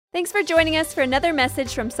Thanks for joining us for another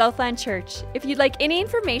message from Southland Church. If you'd like any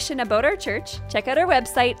information about our church, check out our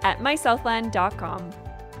website at mysouthland.com.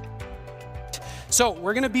 So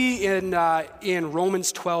we're going to be in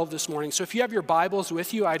Romans 12 this morning. So if you have your Bibles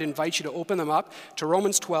with you, I'd invite you to open them up to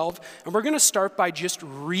Romans 12. And we're going to start by just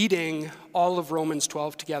reading all of Romans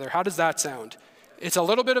 12 together. How does that sound? It's a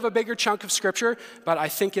little bit of a bigger chunk of scripture, but I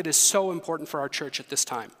think it is so important for our church at this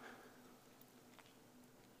time.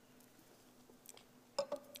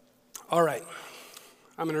 All right,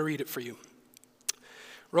 I'm going to read it for you.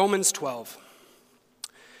 Romans 12.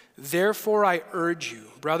 Therefore I urge you,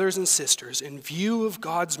 brothers and sisters, in view of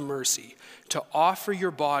God's mercy, to offer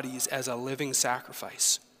your bodies as a living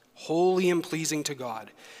sacrifice, holy and pleasing to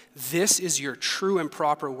God. This is your true and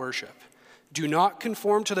proper worship. Do not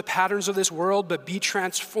conform to the patterns of this world, but be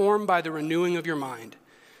transformed by the renewing of your mind.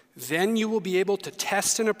 Then you will be able to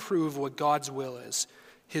test and approve what God's will is,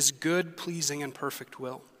 his good, pleasing, and perfect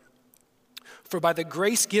will. For by the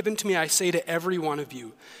grace given to me, I say to every one of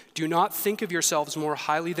you, do not think of yourselves more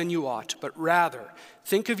highly than you ought, but rather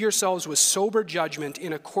think of yourselves with sober judgment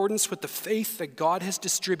in accordance with the faith that God has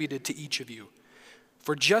distributed to each of you.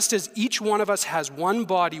 For just as each one of us has one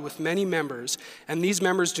body with many members, and these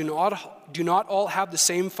members do not all have the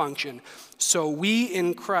same function, so we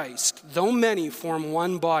in Christ, though many, form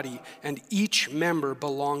one body, and each member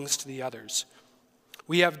belongs to the others.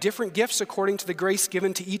 We have different gifts according to the grace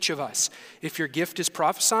given to each of us. If your gift is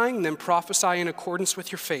prophesying, then prophesy in accordance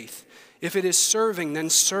with your faith. If it is serving, then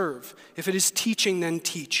serve. If it is teaching, then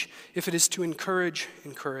teach. If it is to encourage,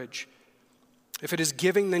 encourage. If it is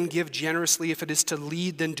giving, then give generously. If it is to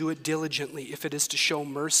lead, then do it diligently. If it is to show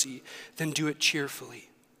mercy, then do it cheerfully.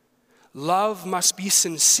 Love must be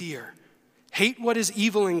sincere. Hate what is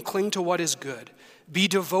evil and cling to what is good. Be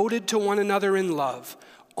devoted to one another in love.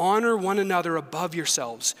 Honor one another above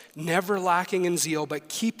yourselves, never lacking in zeal, but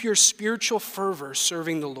keep your spiritual fervor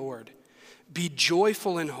serving the Lord. Be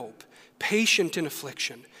joyful in hope, patient in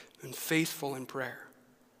affliction, and faithful in prayer.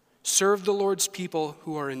 Serve the Lord's people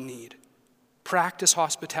who are in need. Practice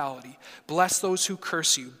hospitality. Bless those who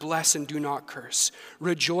curse you. Bless and do not curse.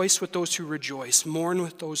 Rejoice with those who rejoice. Mourn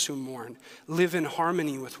with those who mourn. Live in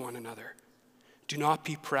harmony with one another. Do not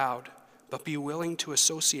be proud, but be willing to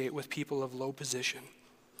associate with people of low position.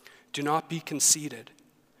 Do not be conceited.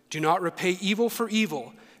 Do not repay evil for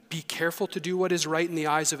evil. Be careful to do what is right in the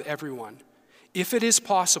eyes of everyone. If it is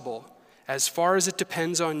possible, as far as it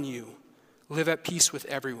depends on you, live at peace with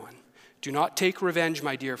everyone. Do not take revenge,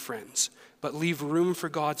 my dear friends, but leave room for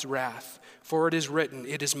God's wrath. For it is written,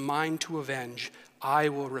 it is mine to avenge. I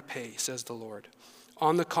will repay, says the Lord.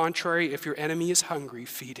 On the contrary, if your enemy is hungry,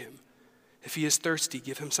 feed him. If he is thirsty,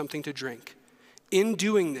 give him something to drink. In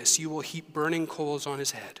doing this, you will heap burning coals on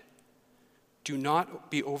his head. Do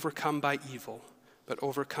not be overcome by evil, but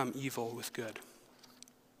overcome evil with good.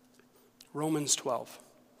 Romans 12.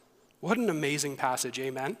 What an amazing passage,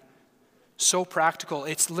 amen? So practical.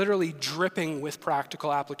 It's literally dripping with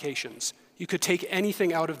practical applications. You could take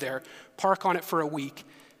anything out of there, park on it for a week,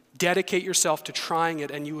 dedicate yourself to trying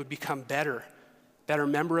it, and you would become better. Better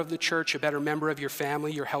member of the church, a better member of your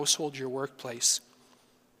family, your household, your workplace.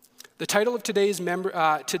 The title of today's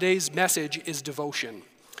message is Devotion.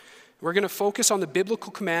 We're going to focus on the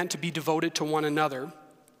biblical command to be devoted to one another,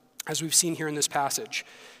 as we've seen here in this passage.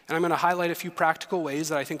 And I'm going to highlight a few practical ways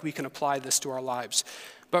that I think we can apply this to our lives.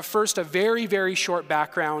 But first, a very, very short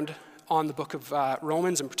background on the book of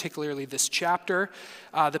Romans, and particularly this chapter.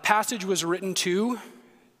 The passage was written to,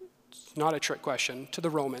 it's not a trick question, to the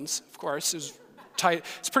Romans, of course.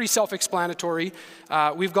 It's pretty self-explanatory.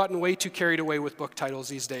 We've gotten way too carried away with book titles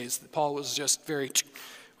these days. Paul was just very...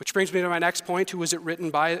 Which brings me to my next point. Who was it written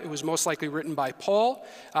by? It was most likely written by Paul,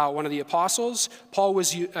 one of the apostles. Paul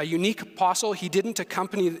was a unique apostle. He didn't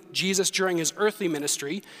accompany Jesus during his earthly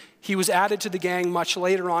ministry. He was added to the gang much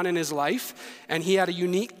later on in his life, and he had a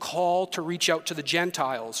unique call to reach out to the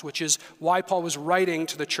Gentiles, which is why Paul was writing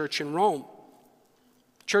to the church in Rome.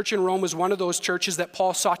 Church in Rome was one of those churches that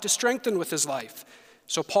Paul sought to strengthen with his life.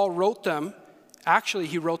 So Paul wrote them. Actually,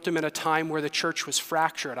 he wrote them in a time where the church was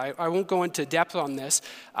fractured. I won't go into depth on this,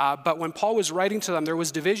 but when Paul was writing to them, there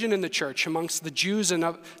was division in the church amongst the Jews and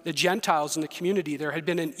the Gentiles in the community. There had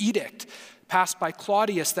been an edict passed by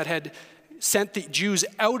Claudius that had sent the Jews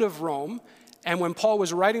out of Rome, and when Paul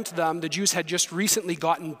was writing to them, the Jews had just recently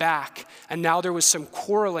gotten back, and now there was some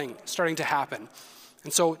quarreling starting to happen.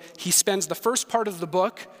 And so he spends the first part of the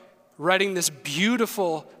book writing this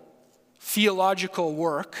beautiful theological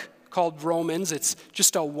work called Romans. It's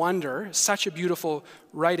just a wonder, such a beautiful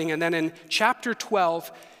writing. And then in chapter 12,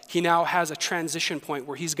 he now has a transition point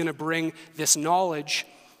where he's going to bring this knowledge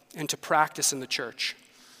into practice in the church.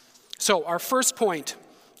 So our first point,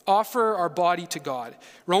 offer our body to God.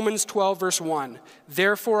 Romans 12, verse 1.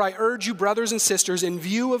 Therefore, I urge you, brothers and sisters, in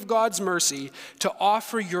view of God's mercy, to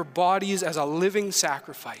offer your bodies as a living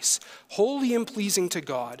sacrifice, holy and pleasing to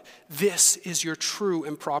God. This is your true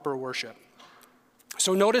and proper worship.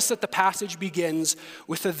 So notice that the passage begins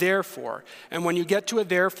with a therefore. And when you get to a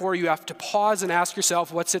therefore, you have to pause and ask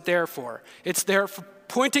yourself, what's it there for? It's there for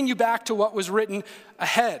pointing you back to what was written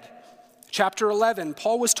ahead. Chapter 11,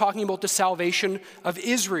 Paul was talking about the salvation of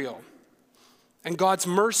Israel and God's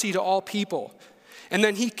mercy to all people. And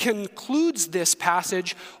then he concludes this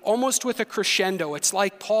passage almost with a crescendo. It's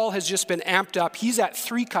like Paul has just been amped up. He's at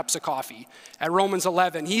 3 cups of coffee at Romans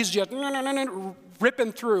 11. He's just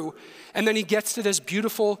ripping through. And then he gets to this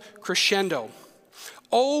beautiful crescendo.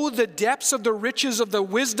 Oh, the depths of the riches of the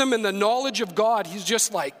wisdom and the knowledge of God. He's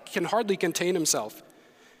just like, can hardly contain himself.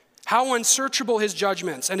 How unsearchable his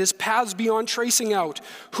judgments and his paths beyond tracing out.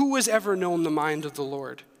 Who has ever known the mind of the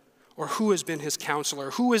Lord? Or who has been his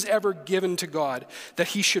counselor? Who has ever given to God that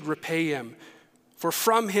he should repay him? For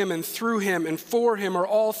from him and through him and for him are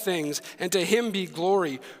all things, and to him be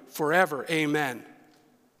glory forever. Amen.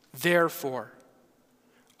 Therefore,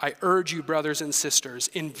 I urge you, brothers and sisters,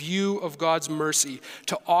 in view of God's mercy,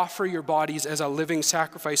 to offer your bodies as a living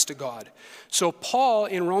sacrifice to God. So Paul,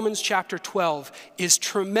 in Romans chapter 12, is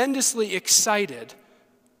tremendously excited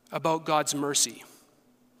about God's mercy.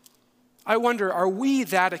 I wonder, are we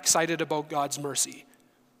that excited about God's mercy?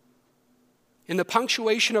 In the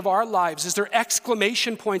punctuation of our lives, is there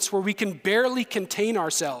exclamation points where we can barely contain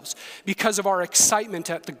ourselves because of our excitement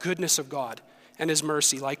at the goodness of God and his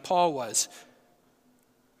mercy, like Paul was?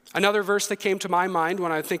 Another verse that came to my mind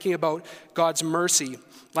when I was thinking about God's mercy,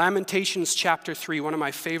 Lamentations chapter 3, one of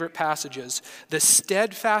my favorite passages. The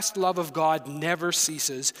steadfast love of God never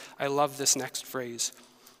ceases. I love this next phrase.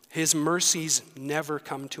 His mercies never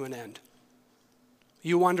come to an end.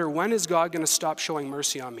 You wonder, when is God going to stop showing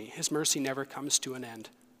mercy on me? His mercy never comes to an end.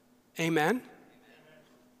 Amen?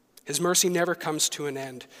 His mercy never comes to an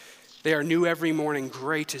end. They are new every morning.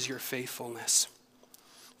 Great is your faithfulness.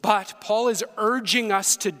 But Paul is urging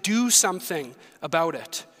us to do something about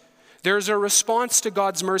it. There's a response to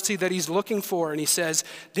God's mercy that he's looking for, and he says,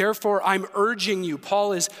 therefore, I'm urging you.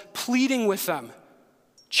 Paul is pleading with them,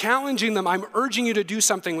 challenging them. I'm urging you to do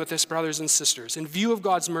something with this, brothers and sisters, in view of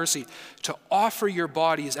God's mercy, to offer your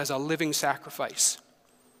bodies as a living sacrifice.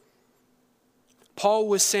 Paul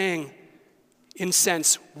was saying, in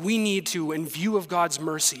sense, we need to, in view of God's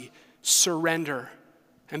mercy, surrender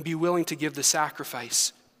and be willing to give the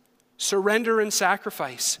sacrifice. Surrender and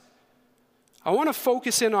sacrifice. I want to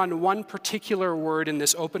focus in on one particular word in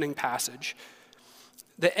this opening passage.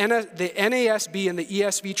 The NASB and the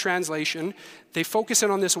ESV translation, they focus in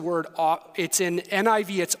on this word. It's in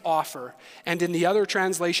NIV, it's offer. And in the other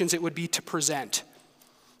translations, it would be to present.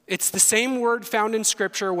 It's the same word found in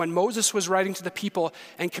Scripture when Moses was writing to the people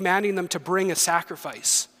and commanding them to bring a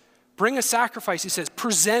sacrifice. Bring a sacrifice, he says,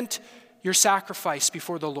 present your sacrifice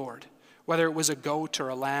before the Lord. Whether it was a goat or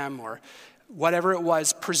a lamb or whatever it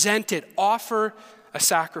was, present it, offer a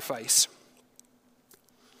sacrifice.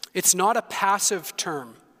 It's not a passive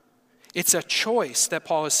term. It's a choice that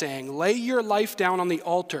Paul is saying. Lay your life down on the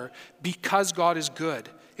altar because God is good.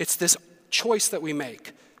 It's this choice that we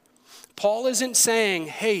make. Paul isn't saying,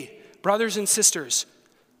 hey, brothers and sisters,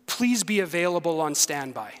 please be available on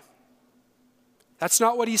standby. That's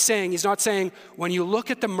not what he's saying. He's not saying, when you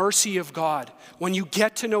look at the mercy of God, when you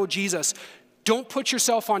get to know Jesus, don't put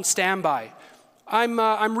yourself on standby.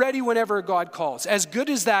 I'm ready whenever God calls. As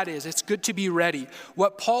good as that is, it's good to be ready.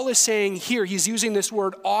 What Paul is saying here, he's using this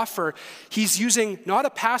word offer. He's using not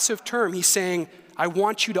a passive term. He's saying, I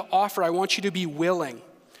want you to offer. I want you to be willing.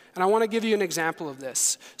 And I want to give you an example of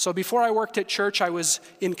this. So before I worked at church, I was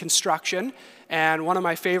in construction. And one of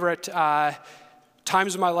my favorite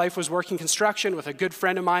times of my life was working construction with a good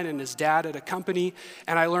friend of mine and his dad at a company,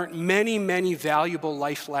 and I learned many, many valuable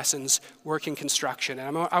life lessons working construction.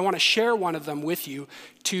 And I want to share one of them with you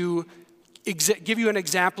to give you an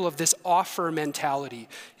example of this offer mentality.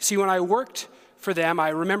 See, when I worked for them, I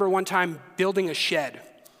remember one time building a shed,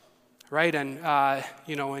 right? And,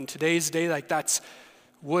 in today's day,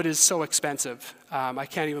 wood is so expensive. I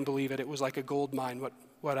can't even believe it. It was like a gold mine,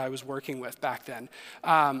 what I was working with back then.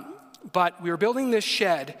 But we were building this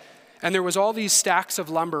shed, and there was all these stacks of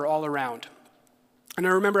lumber all around. And I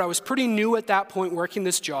remember I was pretty new at that point working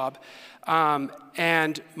this job,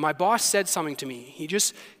 and my boss said something to me.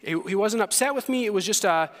 He wasn't upset with me. It was just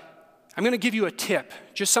I'm going to give you a tip,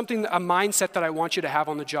 just a mindset that I want you to have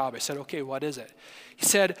on the job. I said, okay, what is it? He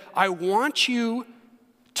said, I want you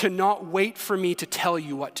to not wait for me to tell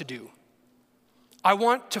you what to do. I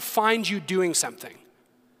want to find you doing something.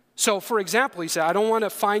 So for example, he said, I don't want to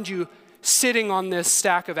find you sitting on this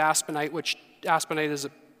stack of aspenite, which aspenite is a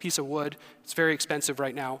piece of wood. It's very expensive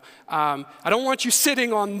right now. I don't want you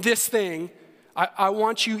sitting on this thing. I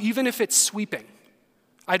want you, even if it's sweeping.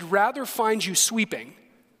 I'd rather find you sweeping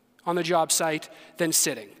on the job site than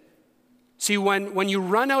sitting. See, when you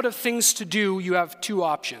run out of things to do, you have two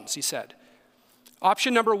options, he said.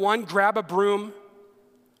 Option number one, grab a broom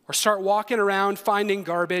or start walking around finding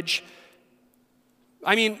garbage.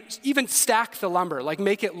 I mean, even stack the lumber, like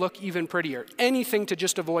make it look even prettier. Anything to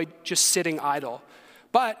just avoid just sitting idle.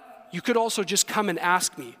 But you could also just come and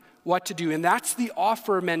ask me what to do, and that's the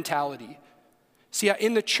offer mentality. See,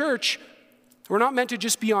 in the church, we're not meant to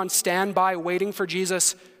just be on standby waiting for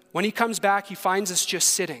Jesus. When he comes back, he finds us just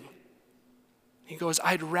sitting. He goes,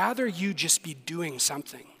 I'd rather you just be doing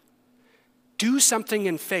something. Do something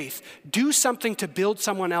in faith. Do something to build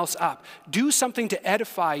someone else up. Do something to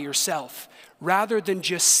edify yourself rather than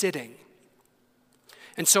just sitting.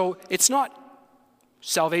 And so it's not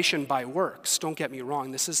salvation by works. Don't get me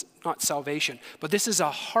wrong. This is not salvation. But this is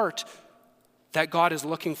a heart that God is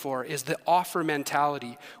looking for, is the offer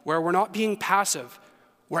mentality where we're not being passive.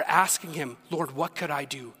 We're asking him, Lord, what could I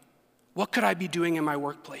do? What could I be doing in my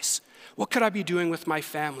workplace? What could I be doing with my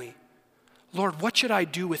family? Lord, what should I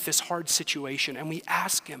do with this hard situation? And we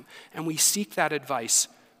ask him and we seek that advice.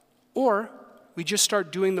 Or we just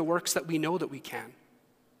start doing the works that we know that we can.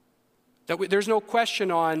 There's no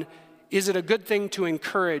question on, is it a good thing to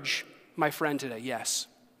encourage my friend today? Yes,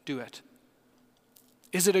 do it.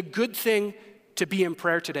 Is it a good thing to be in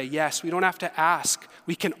prayer today? Yes, we don't have to ask.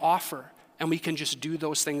 We can offer and we can just do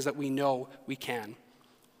those things that we know we can.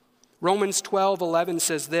 Romans 12:11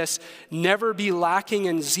 says this, never be lacking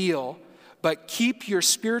in zeal, but keep your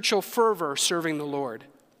spiritual fervor serving the Lord.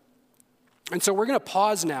 And so we're going to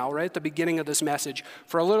pause now, right at the beginning of this message,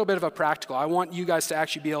 for a little bit of a practical. I want you guys to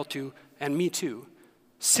actually be able to, and me too,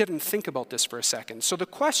 sit and think about this for a second. So the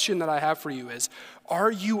question that I have for you is,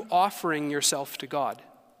 are you offering yourself to God?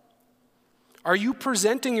 Are you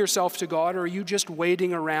presenting yourself to God, or are you just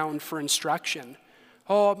waiting around for instruction?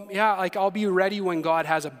 Oh, yeah, like I'll be ready when God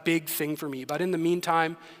has a big thing for me. But in the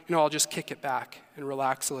meantime, I'll just kick it back and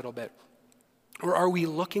relax a little bit. Or are we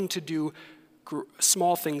looking to do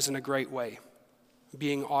small things in a great way,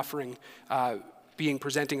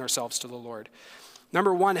 presenting ourselves to the Lord?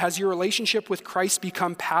 Number one, has your relationship with Christ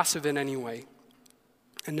become passive in any way?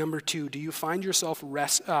 And number two, do you find yourself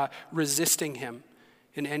resisting him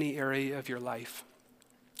in any area of your life?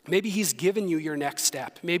 Maybe he's given you your next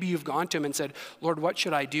step. Maybe you've gone to him and said, Lord, what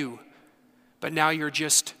should I do? But now you're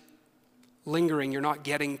just lingering, you're not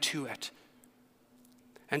getting to it.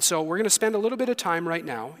 And so we're going to spend a little bit of time right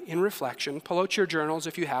now in reflection. Pull out your journals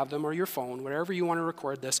if you have them, or your phone, wherever you want to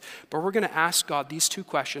record this. But we're going to ask God these two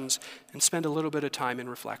questions and spend a little bit of time in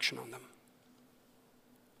reflection on them.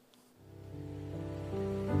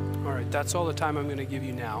 All right, that's all the time I'm going to give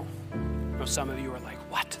you now. I know some of you are like,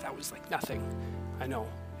 what? That was like nothing. I know.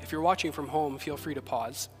 If you're watching from home, feel free to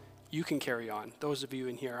pause. You can carry on. Those of you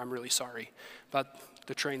in here, I'm really sorry. But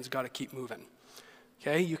the train's got to keep moving.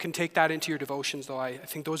 Okay, you can take that into your devotions, though. I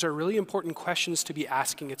think those are really important questions to be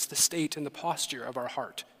asking. It's the state and the posture of our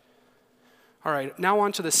heart. All right, now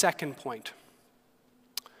on to the second point.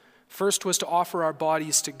 First was to offer our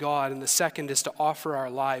bodies to God, and the second is to offer our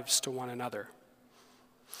lives to one another.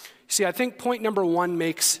 See, I think point number one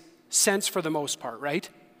makes sense for the most part, right?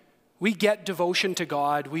 We get devotion to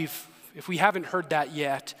God. If we haven't heard that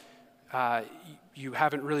yet, you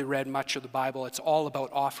haven't really read much of the Bible. It's all about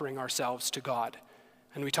offering ourselves to God.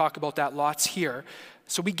 And we talk about that lots here.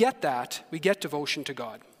 So we get that. We get devotion to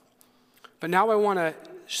God. But now I want to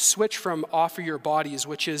switch from offer your bodies,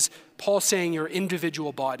 which is Paul saying your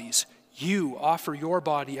individual bodies. You offer your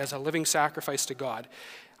body as a living sacrifice to God.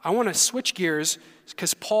 I want to switch gears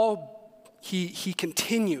because Paul, he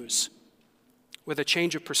continues with a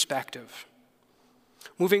change of perspective.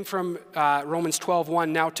 Moving from Romans 12:1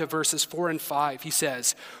 now to verses 4 and 5, he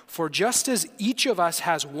says, for just as each of us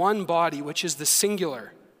has one body, which is the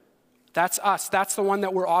singular, that's us, that's the one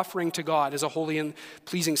that we're offering to God as a holy and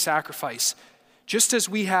pleasing sacrifice. Just as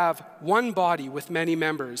we have one body with many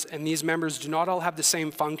members, and these members do not all have the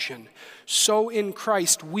same function, so in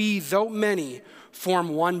Christ we, though many, form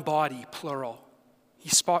one body, plural.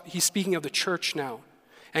 He's speaking of the church now,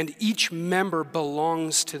 and each member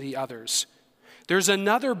belongs to the others. There's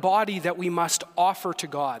another body that we must offer to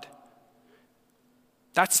God.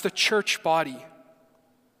 That's the church body.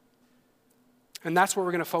 And that's what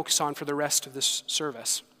we're going to focus on for the rest of this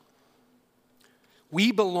service.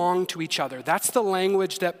 We belong to each other. That's the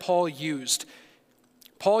language that Paul used.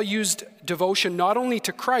 Paul used devotion not only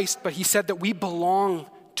to Christ, but he said that we belong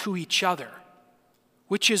to each other,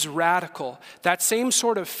 which is radical. That same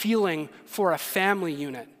sort of feeling for a family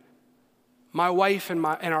unit. My wife and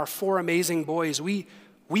our 4 amazing boys, we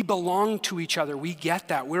belong to each other. We get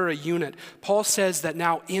that. We're a unit. Paul says that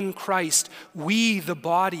now in Christ, we, the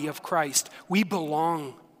body of Christ, we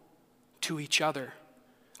belong to each other.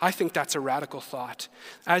 I think that's a radical thought.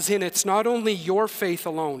 As in, it's not only your faith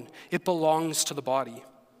alone, it belongs to the body.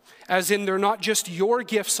 As in, they're not just your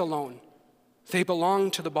gifts alone, they belong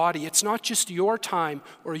to the body. It's not just your time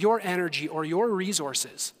or your energy or your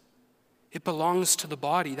resources. It belongs to the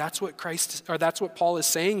body. That's what Paul is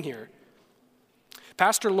saying here.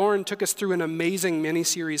 Pastor Lauren took us through an amazing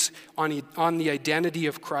mini-series on the identity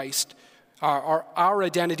of Christ, our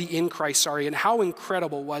identity in Christ, and how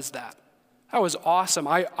incredible was that? That was awesome.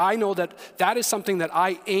 I know that is something that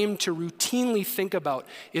I aim to routinely think about,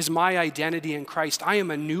 is my identity in Christ. I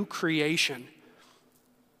am a new creation.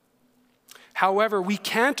 However, we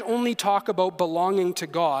can't only talk about belonging to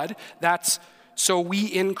God. So we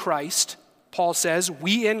in Christ, Paul says,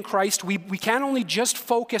 we in Christ, we can't only just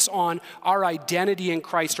focus on our identity in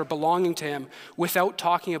Christ or belonging to him without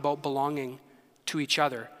talking about belonging to each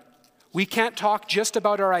other. We can't talk just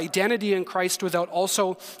about our identity in Christ without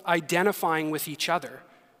also identifying with each other.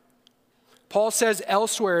 Paul says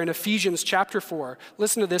elsewhere in Ephesians chapter 4,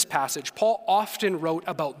 listen to this passage. Paul often wrote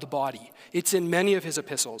about the body. It's in many of his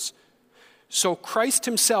epistles. So Christ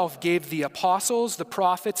himself gave the apostles, the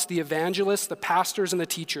prophets, the evangelists, the pastors, and the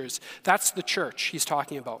teachers. That's the church he's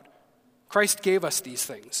talking about. Christ gave us these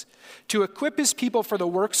things to equip his people for the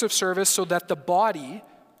works of service so that the body,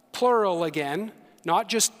 plural again, not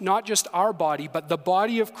just our body, but the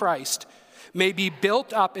body of Christ, may be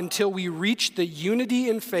built up until we reach the unity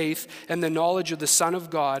in faith and the knowledge of the Son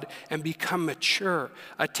of God and become mature,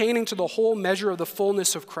 attaining to the whole measure of the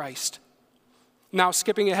fullness of Christ. Now,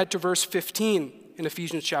 skipping ahead to verse 15 in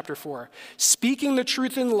Ephesians chapter 4. Speaking the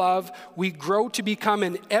truth in love, we grow to become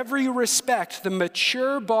in every respect the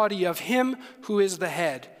mature body of him who is the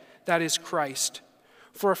head, that is Christ.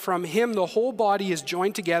 For from him the whole body is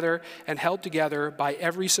joined together and held together by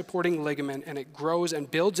every supporting ligament, and it grows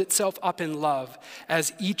and builds itself up in love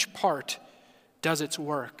as each part does its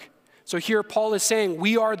work. So here Paul is saying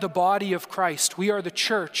we are the body of Christ. We are the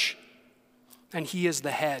church, and he is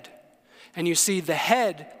the head. And you see, the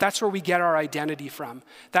head, that's where we get our identity from.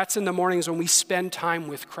 That's in the mornings when we spend time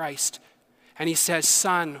with Christ. And he says,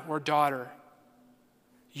 son or daughter,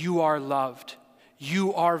 you are loved.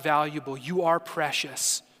 You are valuable. You are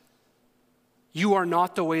precious. You are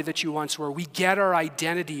not the way that you once were. We get our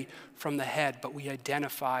identity from the head, but we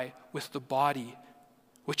identify with the body,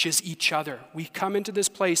 which is each other. We come into this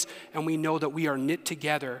place and we know that we are knit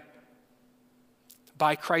together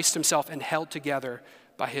by Christ himself and held together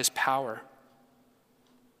by his power.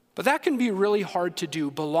 But that can be really hard to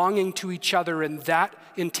do, belonging to each other in that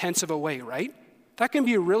intensive a way, right? That can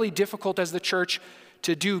be really difficult as the church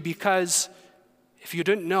to do because if you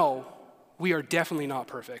didn't know, we are definitely not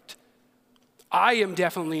perfect. I am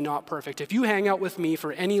definitely not perfect. If you hang out with me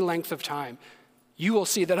for any length of time, you will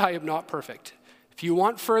see that I am not perfect. If you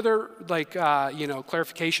want further,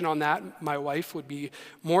 clarification on that, my wife would be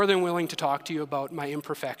more than willing to talk to you about my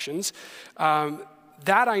imperfections.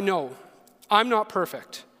 That I know. I'm not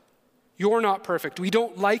perfect. You're not perfect. We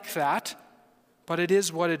don't like that, but it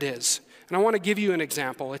is what it is. And I want to give you an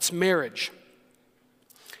example. It's marriage.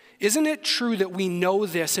 Isn't it true that we know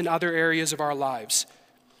this in other areas of our lives?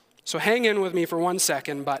 So hang in with me for 1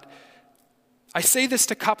 second, but I say this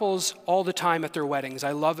to couples all the time at their weddings.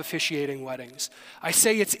 I love officiating weddings. I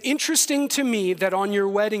say it's interesting to me that on your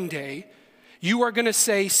wedding day, you are going to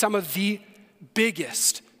say some of the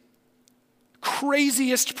biggest,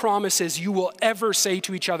 craziest promises you will ever say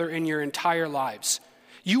to each other in your entire lives.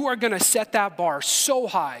 You are going to set that bar so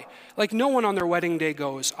high. Like no one on their wedding day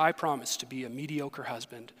goes, I promise to be a mediocre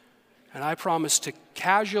husband. And I promise to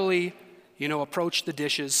casually, approach the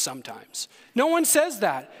dishes sometimes. No one says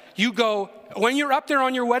that. You go, when you're up there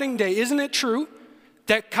on your wedding day, isn't it true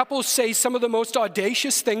that couples say some of the most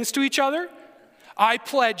audacious things to each other? I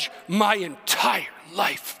pledge my entire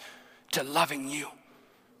life to loving you.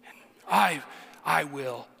 And I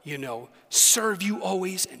will, serve you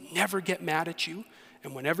always and never get mad at you.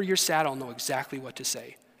 And whenever you're sad, I'll know exactly what to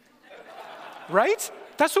say. Right?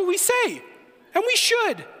 That's what we say. And we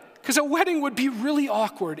should. Because a wedding would be really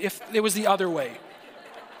awkward if it was the other way.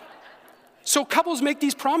 So couples make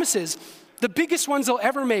these promises, the biggest ones they'll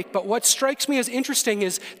ever make, but what strikes me as interesting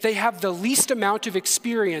is they have the least amount of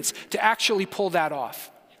experience to actually pull that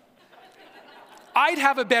off. I'd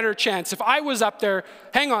have a better chance. If I was up there,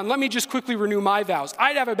 hang on, let me just quickly renew my vows.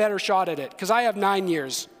 I'd have a better shot at it because I have 9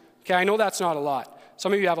 years. Okay, I know that's not a lot.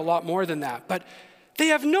 Some of you have a lot more than that. But they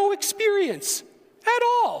have no experience at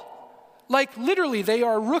all. Like literally, they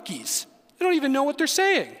are rookies. They don't even know what they're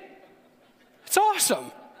saying. It's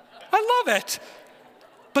awesome. I love it.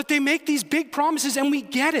 But they make these big promises and we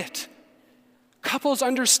get it. Couples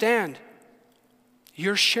understand.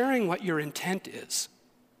 You're sharing what your intent is,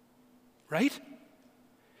 right?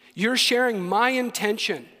 You're sharing my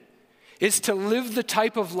intention is to live the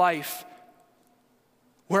type of life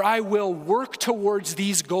where I will work towards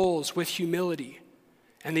these goals with humility.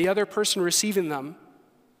 And the other person receiving them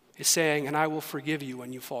is saying, and I will forgive you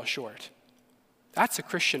when you fall short. That's a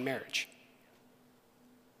Christian marriage.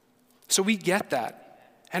 So we get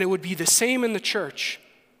that. And it would be the same in the church.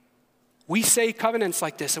 We say covenants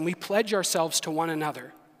like this and we pledge ourselves to one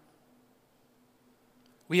another.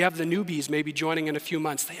 We have the newbies maybe joining in a few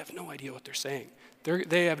months. They have no idea what they're saying.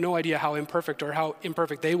 They have no idea how imperfect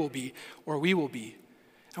they will be or we will be.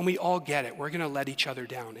 And we all get it. We're going to let each other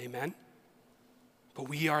down. Amen? But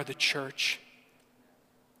we are the church.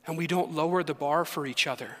 And we don't lower the bar for each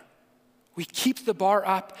other. We keep the bar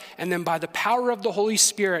up, and then by the power of the Holy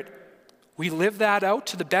Spirit, we live that out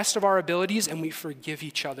to the best of our abilities, and we forgive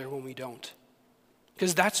each other when we don't.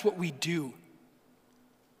 Because that's what we do.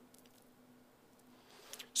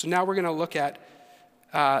 So now we're going to look at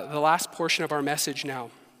the last portion of our message now.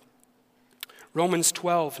 Romans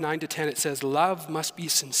 12, 9-10, it says, love must be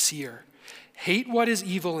sincere. Hate what is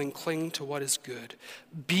evil and cling to what is good.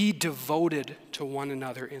 Be devoted to one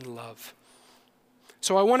another in love.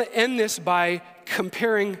 So I want to end this by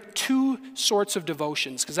comparing two sorts of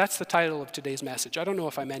devotions, because that's the title of today's message. I don't know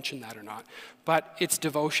if I mentioned that or not, but it's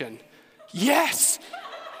devotion. Yes!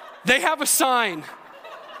 They have a sign.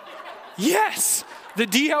 Yes! The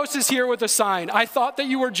D House is here with a sign. I thought that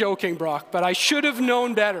you were joking, Brock, but I should have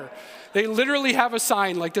known better. They literally have a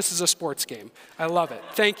sign like this is a sports game. I love it.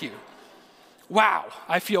 Thank you. Wow,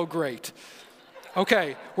 I feel great.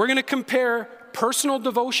 Okay, we're going to compare personal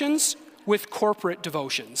devotions with corporate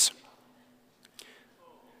devotions.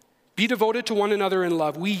 Be devoted to one another in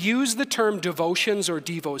love. We use the term devotions or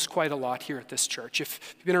devos quite a lot here at this church.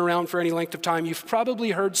 If you've been around for any length of time, you've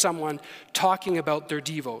probably heard someone talking about their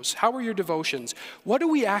devos. How are your devotions? What do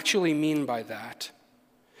we actually mean by that?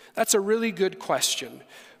 That's a really good question.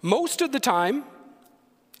 Most of the time,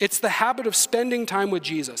 it's the habit of spending time with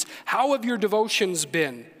Jesus. How have your devotions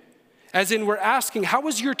been? As in, we're asking, how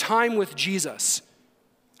was your time with Jesus?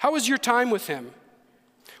 How was your time with him?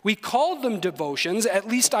 We call them devotions, at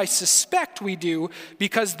least I suspect we do,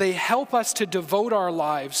 because they help us to devote our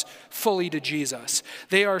lives fully to Jesus.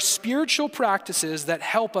 They are spiritual practices that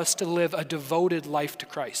help us to live a devoted life to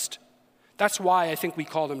Christ. That's why I think we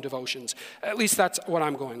call them devotions. At least that's what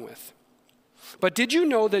I'm going with. But did you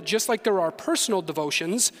know that just like there are personal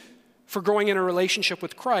devotions for growing in a relationship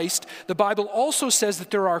with Christ, the Bible also says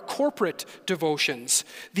that there are corporate devotions.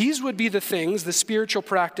 These would be the things, the spiritual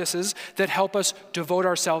practices that help us devote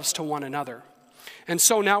ourselves to one another. And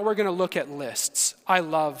so now we're going to look at lists. I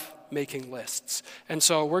love making lists. And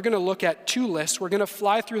so we're going to look at two lists. We're going to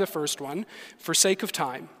fly through the first one for sake of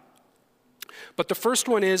time. But the first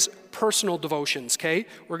one is personal devotions, okay?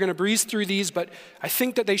 We're going to breeze through these, but I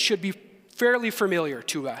think that they should be fairly familiar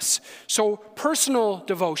to us. So personal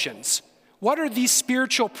devotions. What are these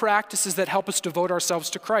spiritual practices that help us devote ourselves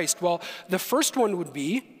to Christ? Well, the first one would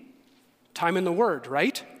be time in the Word,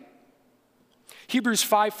 right? Hebrews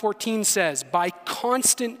 5:14 says,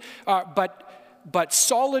 but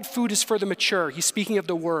solid food is for the mature. He's speaking of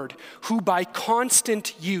the Word, who by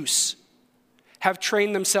constant use have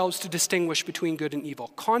trained themselves to distinguish between good and evil.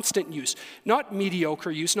 Constant use, not mediocre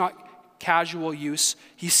use, not casual use.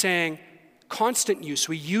 He's saying constant use.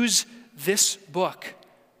 We use this book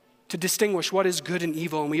to distinguish what is good and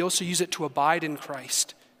evil, and we also use it to abide in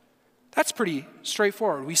Christ. That's pretty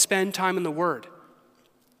straightforward. We spend time in the Word.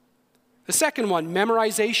 The second one,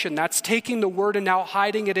 memorization. That's taking the Word and now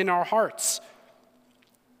hiding it in our hearts.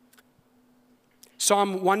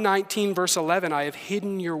 Psalm 119, verse 11, I have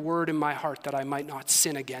hidden your word in my heart that I might not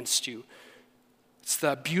sin against you. It's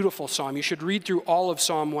the beautiful psalm. You should read through all of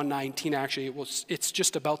Psalm 119, actually. It's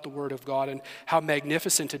just about the word of God and how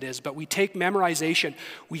magnificent it is. But we take memorization,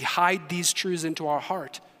 we hide these truths into our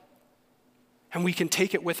heart, and we can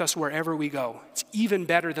take it with us wherever we go. It's even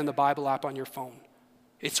better than the Bible app on your phone.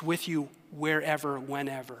 It's with you wherever,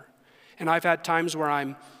 whenever. And I've had times where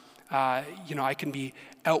I can be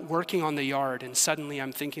out working on the yard, and suddenly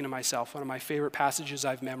I'm thinking to myself, one of my favorite passages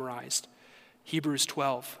I've memorized, Hebrews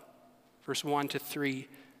 12, verse 1-3.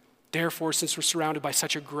 Therefore, since we're surrounded by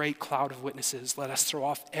such a great cloud of witnesses, let us throw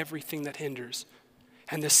off everything that hinders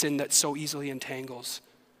and the sin that so easily entangles,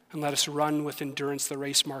 and let us run with endurance the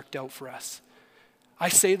race marked out for us. I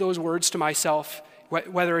say those words to myself,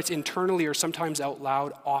 whether it's internally or sometimes out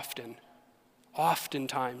loud,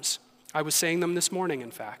 oftentimes. I was saying them this morning,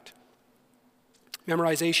 in fact.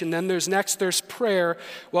 Memorization. Then there's prayer.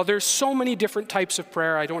 Well, there's so many different types of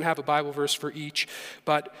prayer. I don't have a Bible verse for each,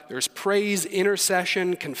 but there's praise,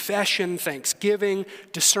 intercession, confession, thanksgiving,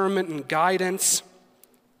 discernment and guidance,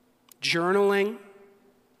 journaling.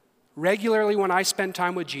 Regularly when I spend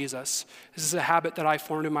time with Jesus, this is a habit that I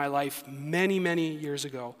formed in my life many, many years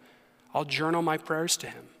ago, I'll journal my prayers to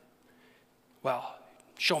him. Well,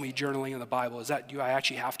 show me journaling in the Bible. Do I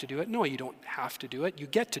actually have to do it? No, you don't have to do it. You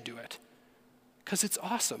get to do it. Because it's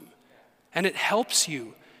awesome. And it helps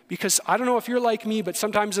you. Because I don't know if you're like me, but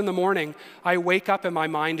sometimes in the morning, I wake up and my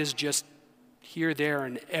mind is just here, there,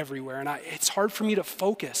 and everywhere. And it's hard for me to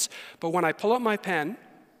focus. But when I pull up my pen,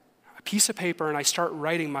 a piece of paper, and I start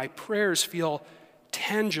writing, my prayers feel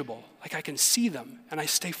tangible, like I can see them, and I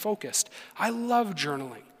stay focused. I love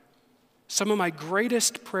journaling. Some of my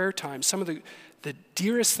greatest prayer times, some of the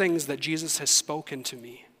dearest things that Jesus has spoken to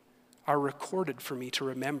me are recorded for me to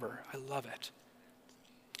remember. I love it.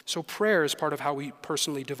 So prayer is part of how we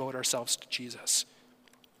personally devote ourselves to Jesus.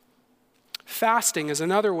 Fasting is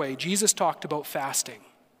another way. Jesus talked about fasting.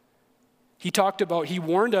 He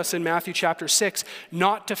warned us in Matthew chapter 6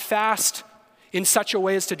 not to fast in such a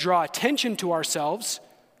way as to draw attention to ourselves,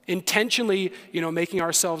 intentionally, making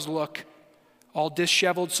ourselves look all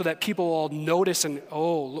disheveled so that people will notice and,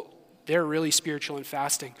 look, they're really spiritual and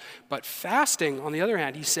fasting. But fasting, on the other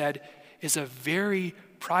hand, he said, is a very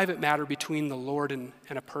private matter between the Lord and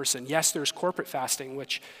a person. Yes, there's corporate fasting,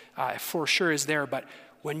 which for sure is there, but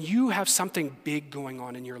when you have something big going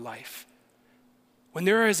on in your life, when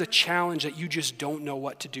there is a challenge that you just don't know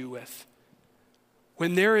what to do with,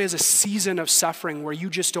 when there is a season of suffering where you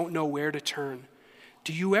just don't know where to turn,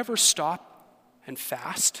 do you ever stop and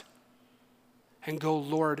fast and go,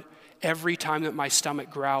 Lord, every time that my stomach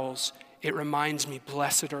growls, it reminds me,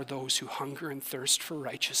 blessed are those who hunger and thirst for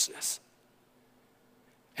righteousness.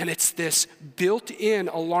 And it's this built-in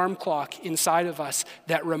alarm clock inside of us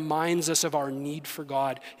that reminds us of our need for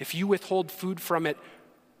God. If you withhold food from it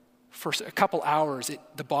for a couple hours,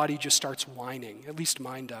 the body just starts whining. At least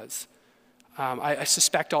mine does. I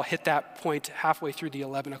suspect I'll hit that point halfway through the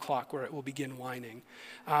 11 o'clock where it will begin whining.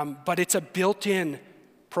 But it's a built-in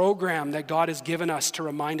program that God has given us to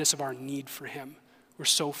remind us of our need for him. We're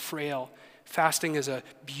so frail. Fasting is a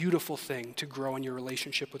beautiful thing to grow in your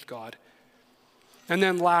relationship with God. And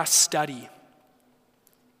then last, study.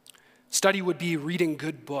 Study would be reading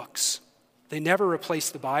good books. They never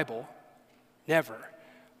replace the Bible. Never.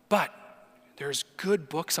 But there's good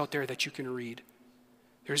books out there that you can read.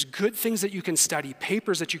 There's good things that you can study,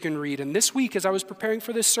 papers that you can read. And this week, as I was preparing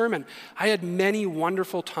for this sermon, I had many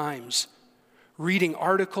wonderful times reading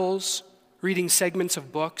articles, reading segments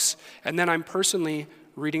of books, and then I'm personally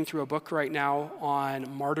reading through a book right now on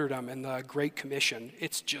martyrdom and the Great Commission.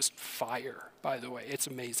 It's just fire, by the way. It's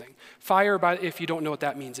amazing. Fire, if you don't know what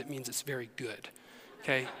that means, it means it's very good.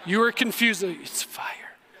 Okay? You were confused. It's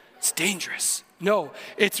fire. It's dangerous. No,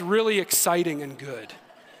 it's really exciting and good.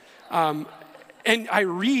 And I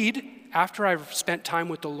read, after I've spent time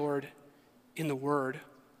with the Lord in the Word,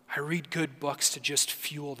 I read good books to just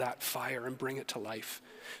fuel that fire and bring it to life.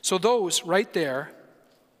 So those right there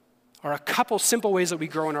are a couple simple ways that we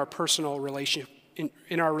grow in our personal relationship,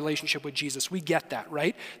 in our relationship with Jesus. We get that,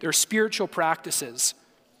 right? They're spiritual practices.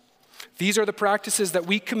 These are the practices that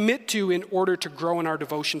we commit to in order to grow in our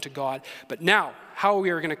devotion to God. But now, how we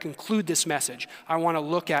are going to conclude this message, I want to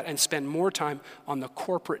look at and spend more time on the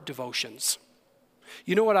corporate devotions.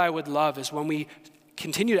 You know what I would love is when we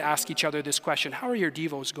continue to ask each other this question, how are your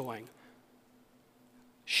devos going?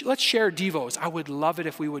 Let's share devos. I would love it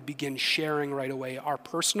if we would begin sharing right away our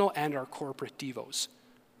personal and our corporate devos.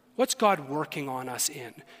 What's God working on us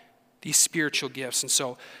in? These spiritual gifts. And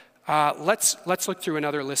so let's look through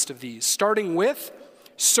another list of these, starting with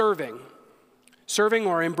serving. Serving,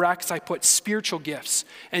 or in brackets I put spiritual gifts.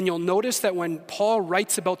 And you'll notice that when Paul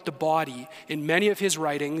writes about the body in many of his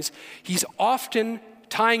writings, he's often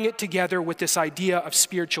tying it together with this idea of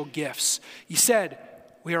spiritual gifts. He said,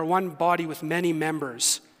 we are one body with many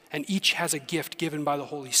members, and each has a gift given by the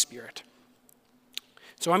Holy Spirit.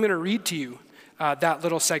 So I'm going to read to you that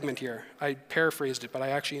little segment here. I paraphrased it, but I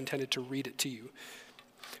actually intended to read it to you.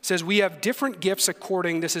 It says, we have different gifts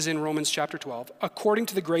according, this is in Romans chapter 12, according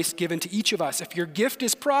to the grace given to each of us. If your gift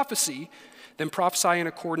is prophecy, then prophesy in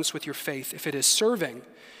accordance with your faith. If it is serving,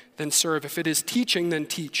 then serve. If it is teaching, then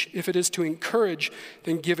teach. If it is to encourage,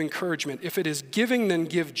 then give encouragement. If it is giving, then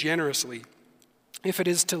give generously. If it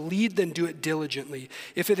is to lead, then do it diligently.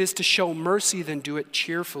 If it is to show mercy, then do it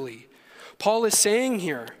cheerfully. Paul is saying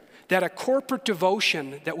here that a corporate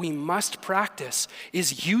devotion that we must practice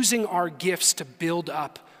is using our gifts to build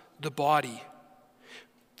up the body.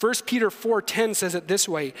 1 Peter 4:10 says it this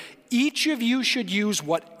way, each of you should use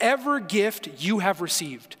whatever gift you have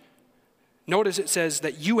received. Notice it says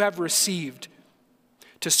that you have received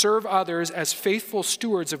to serve others as faithful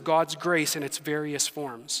stewards of God's grace in its various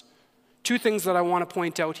forms. Two things that I want to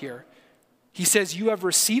point out here. He says you have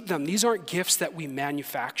received them. These aren't gifts that we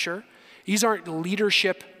manufacture. These aren't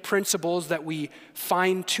leadership principles that we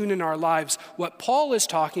fine-tune in our lives. What Paul is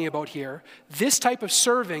talking about here, this type of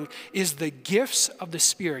serving, is the gifts of the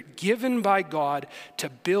Spirit given by God to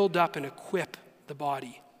build up and equip the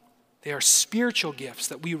body. They are spiritual gifts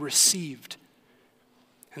that we received.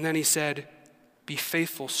 And then he said, be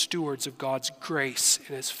faithful stewards of God's grace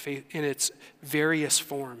in its various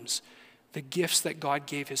forms. The gifts that God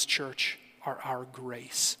gave his church are our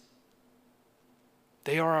grace.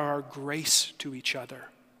 They are our grace to each other.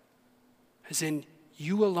 As in,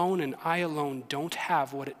 you alone and I alone don't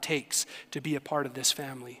have what it takes to be a part of this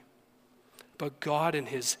family. But God in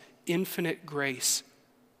his infinite grace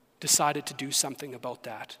decided to do something about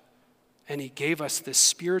that. And he gave us this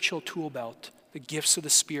spiritual tool belt, the gifts of the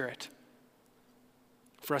Spirit,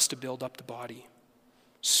 for us to build up the body.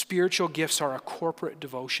 Spiritual gifts are a corporate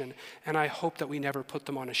devotion, and I hope that we never put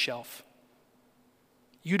them on a shelf.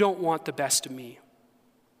 You don't want the best of me.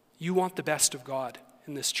 You want the best of God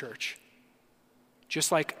in this church.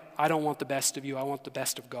 Just like I don't want the best of you, I want the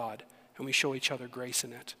best of God, and we show each other grace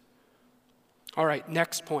in it. All right,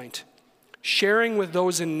 next point. Sharing with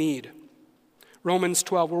those in need. Romans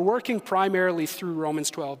 12. We're working primarily through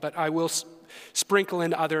Romans 12, but I will sprinkle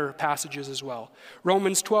in other passages as well.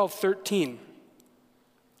 Romans 12:13.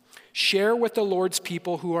 Share with the Lord's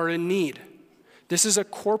people who are in need. This is a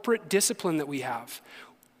corporate discipline that we have.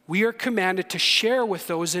 We are commanded to share with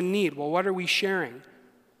those in need. Well, what are we sharing?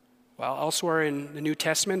 Well, elsewhere in the New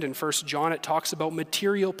Testament, in 1 John, it talks about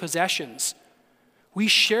material possessions. We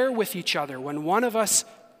share with each other when one of us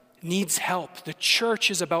needs help. The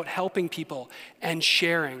church is about helping people and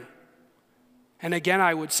sharing. And again,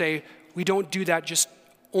 I would say we don't do that just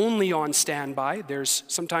only on standby. There's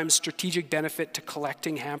sometimes strategic benefit to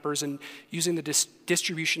collecting hampers and using the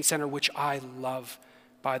distribution center, which I love,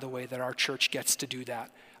 by the way, that our church gets to do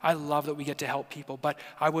that. I love that we get to help people. But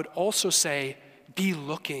I would also say, be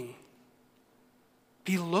looking.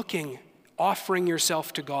 Be looking, offering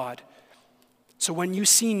yourself to God. So when you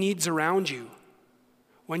see needs around you,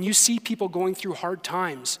 when you see people going through hard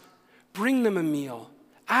times, bring them a meal.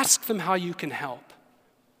 Ask them how you can help.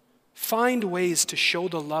 Find ways to show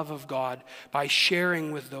the love of God by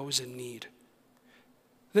sharing with those in need.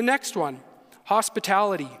 The next one,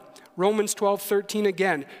 hospitality. Romans 12:13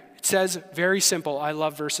 again. It says, very simple. I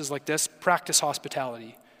love verses like this. Practice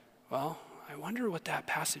hospitality. Well, I wonder what that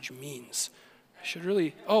passage means.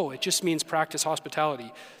 It just means practice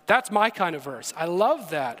hospitality. That's my kind of verse. I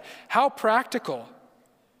love that. How practical.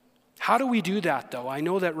 How do we do that, though? I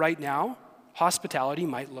know that right now, hospitality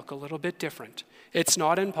might look a little bit different. It's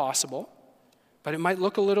not impossible, but it might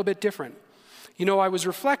look a little bit different. You know, I was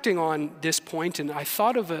reflecting on this point, and I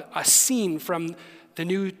thought of a scene from the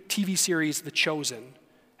new TV series, The Chosen.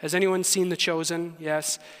 Has anyone seen The Chosen?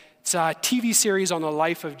 Yes. It's a TV series on the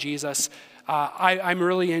life of Jesus. I'm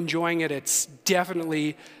really enjoying it. It's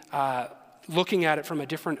definitely looking at it from a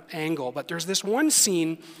different angle. But there's this one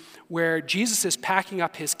scene where Jesus is packing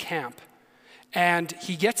up his camp, and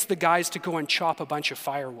he gets the guys to go and chop a bunch of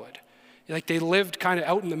firewood. Like, they lived kind of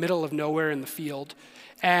out in the middle of nowhere in the field,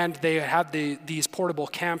 and they had these portable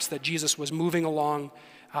camps that Jesus was moving along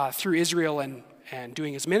through Israel and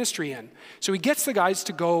doing his ministry in. So he gets the guys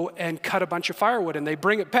to go and cut a bunch of firewood, and they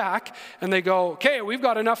bring it back, and they go, okay, we've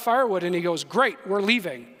got enough firewood. And he goes, great, we're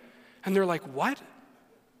leaving. And they're like, what?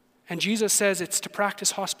 And Jesus says it's to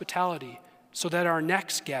practice hospitality so that our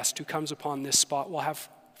next guest who comes upon this spot will have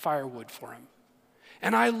firewood for him.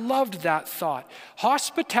 And I loved that thought.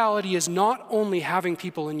 Hospitality is not only having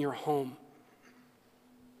people in your home.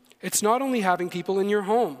 It's not only having people in your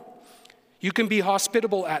home. You can be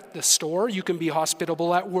hospitable at the store. You can be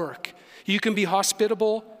hospitable at work. You can be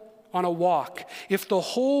hospitable on a walk. If the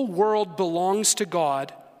whole world belongs to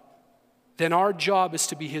God, then our job is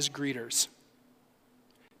to be his greeters.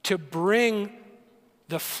 To bring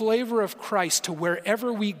the flavor of Christ to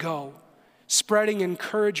wherever we go, spreading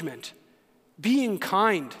encouragement, being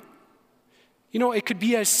kind. You know, it could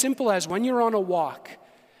be as simple as when you're on a walk.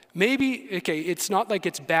 Maybe, it's not like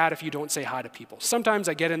it's bad if you don't say hi to people. Sometimes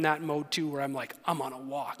I get in that mode too where I'm like, I'm on a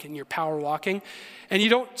walk and you're power walking and you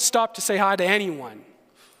don't stop to say hi to anyone.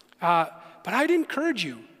 But I'd encourage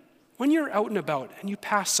you, when you're out and about and you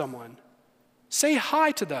pass someone, say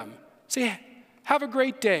hi to them. Say, have a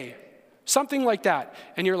great day. Something like that.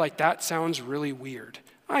 And you're like, that sounds really weird.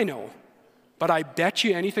 I know. But I bet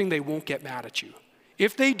you anything they won't get mad at you.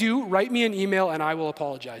 If they do, write me an email and I will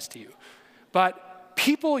apologize to you. But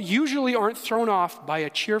people usually aren't thrown off by a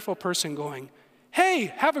cheerful person going,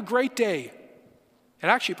 hey, have a great day. It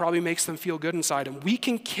actually probably makes them feel good inside. And we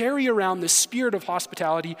can carry around the spirit of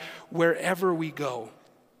hospitality wherever we go.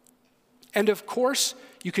 And of course,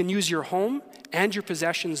 you can use your home and your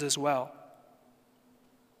possessions as well.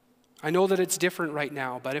 I know that it's different right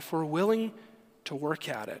now, but if we're willing to work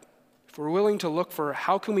at it, if we're willing to look for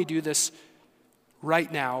how can we do this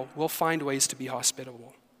right now, we'll find ways to be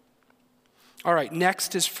hospitable. All right,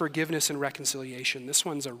 next is forgiveness and reconciliation. This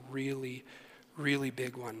one's a really, really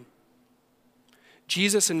big one.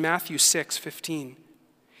 Jesus in Matthew 6:15,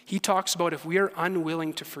 he talks about if we are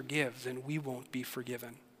unwilling to forgive, then we won't be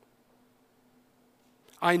forgiven.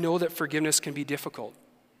 I know that forgiveness can be difficult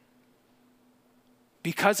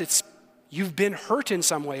because you've been hurt in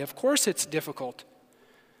some way. Of course it's difficult.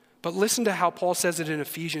 But listen to how Paul says it in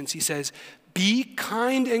Ephesians. He says, be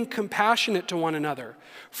kind and compassionate to one another,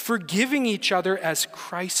 forgiving each other as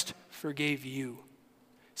Christ forgave you.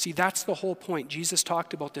 See, that's the whole point. Jesus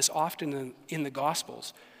talked about this often in the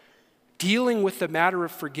Gospels. Dealing with the matter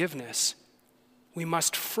of forgiveness, we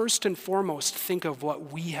must first and foremost think of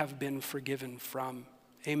what we have been forgiven from.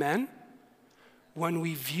 Amen? When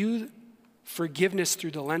we view forgiveness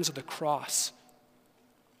through the lens of the cross,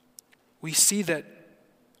 we see that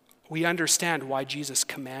we understand why Jesus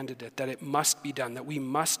commanded it, that it must be done, that we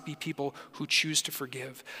must be people who choose to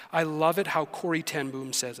forgive. I love it how Corrie ten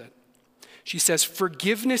Boom says it. She says,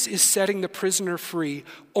 forgiveness is setting the prisoner free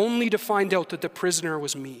only to find out that the prisoner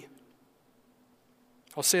was me.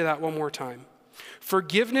 I'll say that one more time.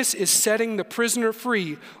 Forgiveness is setting the prisoner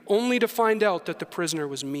free only to find out that the prisoner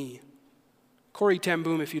was me. Corrie ten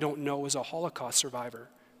Boom, if you don't know, was a Holocaust survivor.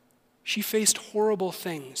 She faced horrible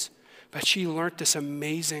things. But she learned this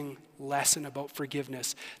amazing lesson about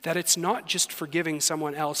forgiveness, that it's not just forgiving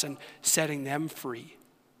someone else and setting them free.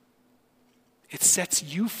 It sets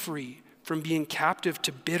you free from being captive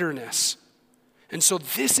to bitterness. And so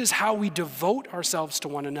this is how we devote ourselves to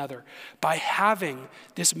one another, by having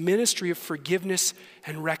this ministry of forgiveness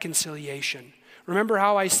and reconciliation. Remember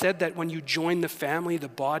how I said that when you join the family, the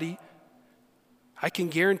body, I can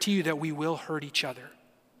guarantee you that we will hurt each other.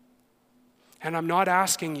 And I'm not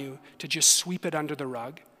asking you to just sweep it under the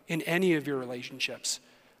rug in any of your relationships.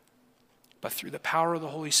 But through the power of the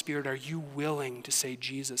Holy Spirit, are you willing to say,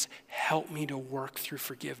 Jesus, help me to work through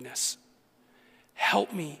forgiveness?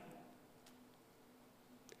 Help me.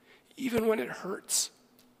 Even when it hurts.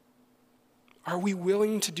 Are we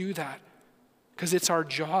willing to do that? Because it's our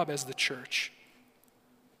job as the church.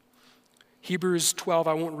 Hebrews 12,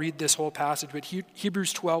 I won't read this whole passage, but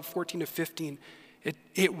Hebrews 12, 14 to 15,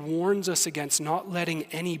 it warns us against not letting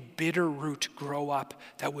any bitter root grow up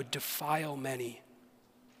that would defile many.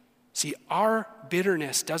 See, our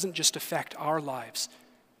bitterness doesn't just affect our lives.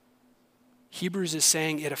 Hebrews is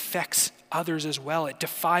saying it affects others as well. It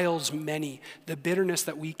defiles many, the bitterness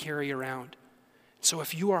that we carry around. So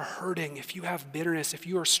if you are hurting, if you have bitterness, if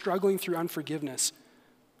you are struggling through unforgiveness,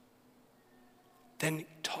 then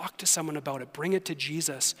talk to someone about it. Bring it to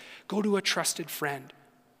Jesus. Go to a trusted friend.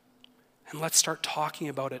 And let's start talking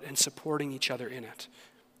about it and supporting each other in it.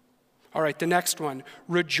 All right, the next one,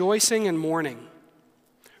 rejoicing and mourning.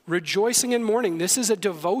 Rejoicing and mourning. This is a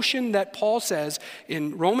devotion that Paul says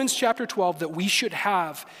in Romans chapter 12 that we should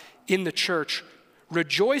have in the church.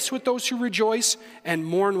 Rejoice with those who rejoice and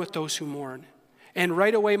mourn with those who mourn. And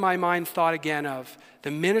right away my mind thought again of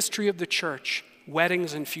the ministry of the church,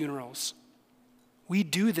 weddings and funerals. We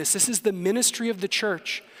do this. This is the ministry of the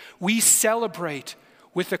church. We celebrate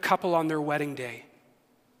with a couple on their wedding day.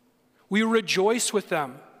 We rejoice with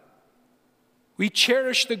them. We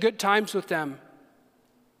cherish the good times with them.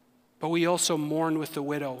 But we also mourn with the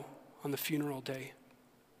widow on the funeral day.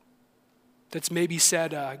 That's maybe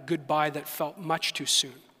said a goodbye that felt much too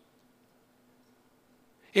soon.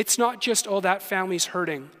 It's not just, oh, that family's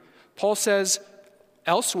hurting. Paul says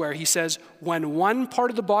elsewhere, he says, when one part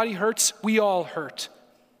of the body hurts, we all hurt.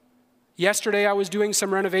 Yesterday I was doing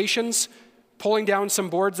some renovations, pulling down some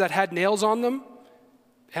boards that had nails on them.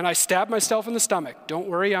 And I stabbed myself in the stomach. Don't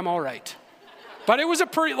worry, I'm all right. But it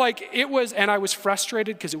was and I was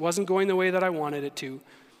frustrated because it wasn't going the way that I wanted it to.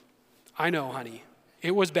 I know, honey.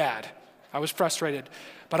 It was bad. I was frustrated.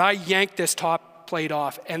 But I yanked this top plate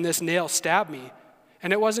off, and this nail stabbed me.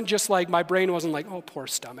 And it wasn't just like, my brain wasn't like, oh, poor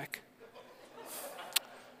stomach.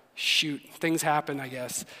 Shoot, things happen, I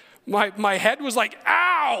guess. My head was like,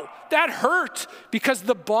 ow, that hurt. Because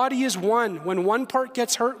the body is one. When one part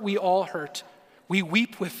gets hurt, we all hurt. We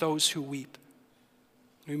weep with those who weep.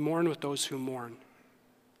 We mourn with those who mourn.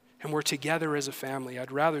 And we're together as a family.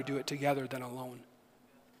 I'd rather do it together than alone.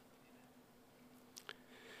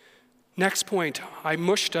 Next point, I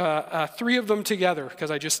mushed 3 of them together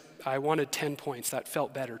because I wanted 10 points. That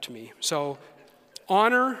felt better to me. So,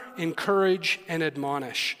 honor, encourage, and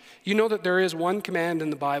admonish. You know that there is one command in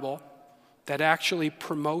the Bible that actually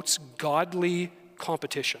promotes godly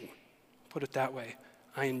competition. Put it that way.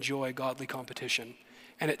 I enjoy godly competition.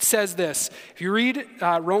 And it says this. If you read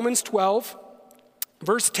Romans 12,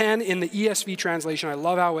 verse 10 in the ESV translation, I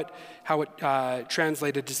love how it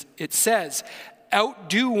translated. It says,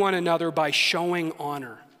 outdo one another by showing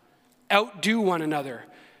honor. Outdo one another.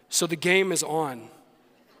 So the game is on.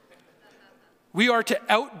 We are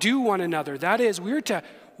to outdo one another. That is, we're to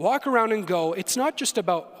walk around and go, it's not just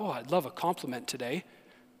about, oh, I'd love a compliment today.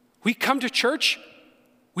 We come to church,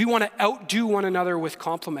 we want to outdo one another with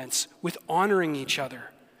compliments, with honoring each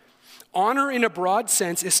other. Honor in a broad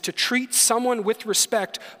sense is to treat someone with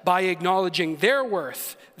respect by acknowledging their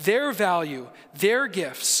worth, their value, their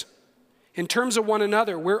gifts. In terms of one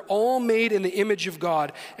another, we're all made in the image of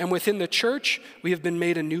God, and within the church, we have been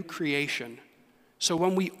made a new creation. So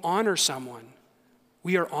when we honor someone,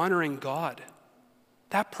 we are honoring God.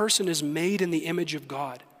 That person is made in the image of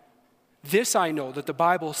God. This I know that the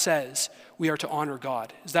Bible says we are to honor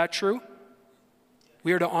God. Is that true?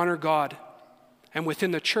 We are to honor God. And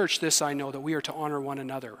within the church, this I know that we are to honor one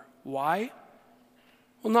another. Why?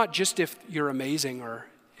 Well, not just if you're amazing or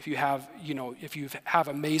if you have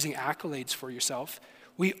amazing accolades for yourself.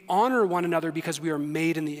 We honor one another because we are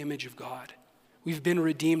made in the image of God. We've been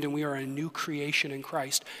redeemed and we are a new creation in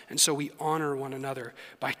Christ. And so we honor one another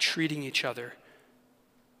by treating each other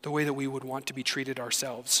the way that we would want to be treated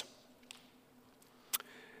ourselves.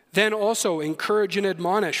 Then also encourage and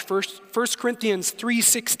admonish. 1 Corinthians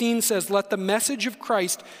 3:16 says, let the message of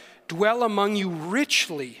Christ dwell among you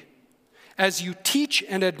richly as you teach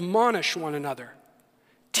and admonish one another.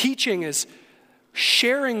 Teaching is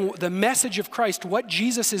sharing the message of Christ, what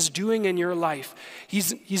Jesus is doing in your life.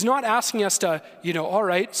 He's not asking us to, all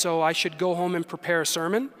right, so I should go home and prepare a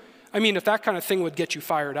sermon. I mean, if that kind of thing would get you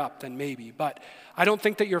fired up, then maybe. But I don't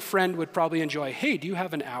think that your friend would probably enjoy, hey, do you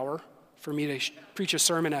have an hour for me to preach a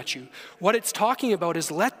sermon at you? What it's talking about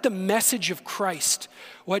is let the message of Christ,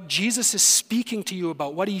 what Jesus is speaking to you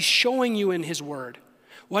about, what he's showing you in his word,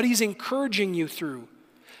 what he's encouraging you through,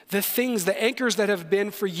 the things, the anchors that have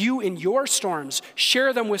been for you in your storms,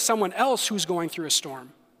 share them with someone else who's going through a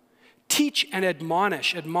storm. Teach and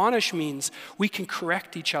admonish. Admonish means we can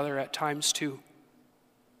correct each other at times too.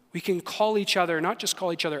 We can call each other, not just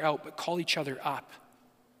call each other out, but call each other up.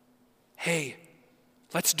 Hey,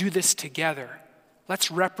 let's do this together.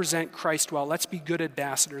 Let's represent Christ well. Let's be good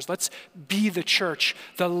ambassadors. Let's be the church,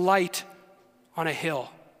 the light on a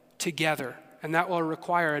hill together. And that will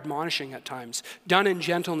require admonishing at times, done in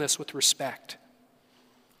gentleness with respect.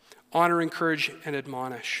 Honor, encourage, and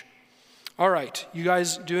admonish. All right, you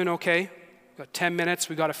guys doing okay? We've got 10 minutes.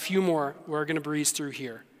 We've got a few more we're going to breeze through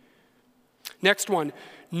here. Next one,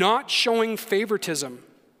 not showing favoritism.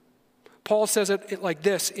 Paul says it like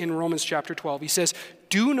this in Romans chapter 12. He says,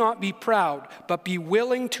 do not be proud, but be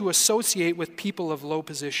willing to associate with people of low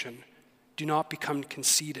position. Do not become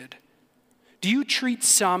conceited. Do you treat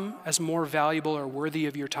some as more valuable or worthy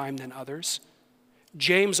of your time than others?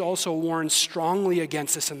 James also warns strongly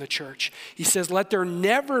against this in the church. He says, let there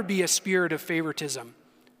never be a spirit of favoritism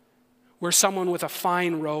where someone with a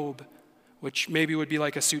fine robe, which maybe would be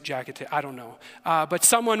like a suit jacket, I don't know, but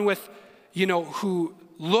someone with, who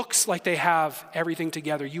looks like they have everything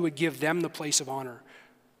together, you would give them the place of honor.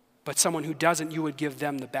 But someone who doesn't, you would give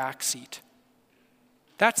them the back seat.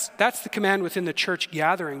 That's the command within the church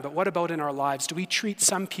gathering, but what about in our lives? Do we treat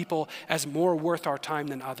some people as more worth our time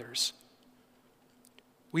than others?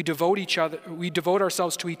 We devote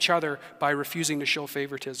ourselves to each other by refusing to show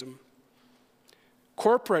favoritism.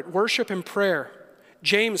 Corporate worship and prayer.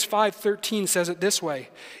 James 5:13 says it this way.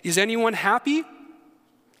 Is anyone happy?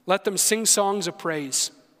 Let them sing songs of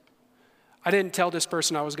praise. I didn't tell this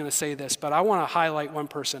person I was going to say this, but I want to highlight one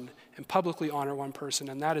person and publicly honor one person,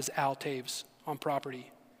 and that is Al Taves on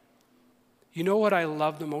property. You know what I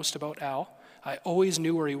love the most about Al? I always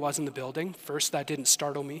knew where he was in the building. First, that didn't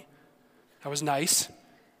startle me. That was nice.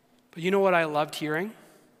 But you know what I loved hearing?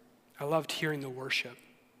 I loved hearing the worship.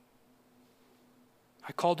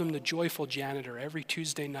 I called him the joyful janitor every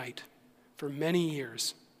Tuesday night for many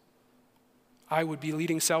years. I would be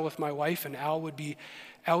leading cell with my wife, and Al would be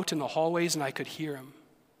out in the hallways, and I could hear him.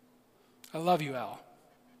 I love you, Al.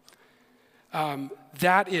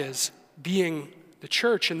 That is being the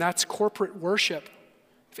church, and that's corporate worship.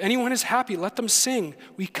 If anyone is happy, let them sing.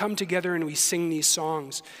 We come together and we sing these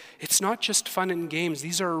songs. It's not just fun and games.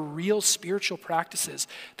 These are real spiritual practices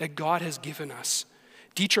that God has given us.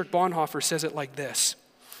 Dietrich Bonhoeffer says it like this: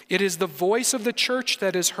 "It is the voice of the church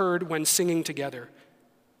that is heard when singing together.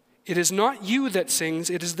 It is not you that sings,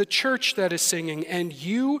 it is the church that is singing, and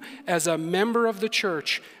you, as a member of the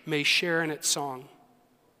church, may share in its song."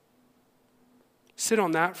 Sit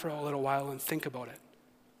on that for a little while and think about it.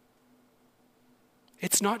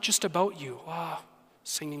 It's not just about you.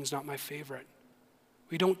 Singing's not my favorite.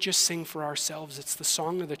 We don't just sing for ourselves. It's the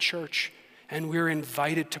song of the church, and we're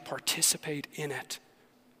invited to participate in it.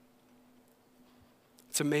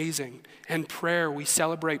 It's amazing. And prayer, we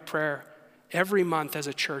celebrate prayer every month as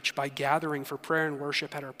a church by gathering for prayer and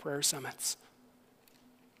worship at our prayer summits.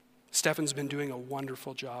 Stefan's been doing a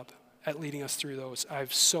wonderful job at leading us through those.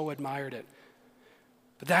 I've so admired it.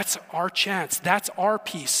 But that's our chance. That's our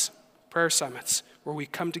piece, prayer summits, where we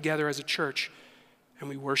come together as a church and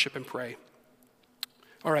we worship and pray.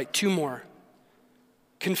 All right, 2 more.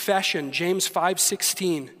 Confession, James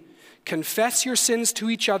 5:16. Confess your sins to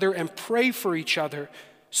each other and pray for each other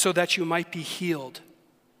so that you might be healed.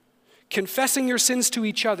 Confessing your sins to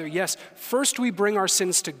each other, yes, first we bring our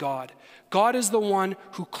sins to God. God is the one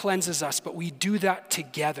who cleanses us, but we do that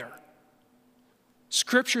together.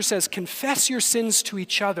 Scripture says, confess your sins to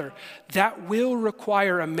each other. That will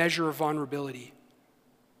require a measure of vulnerability.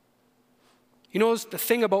 You know, the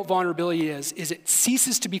thing about vulnerability is it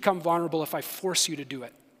ceases to become vulnerable if I force you to do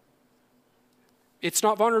it. It's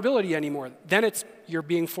not vulnerability anymore. Then you're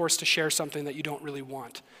being forced to share something that you don't really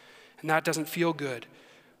want. And that doesn't feel good.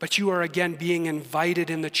 But you are again being invited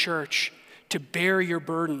in the church to bear your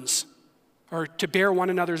burdens, or to bear one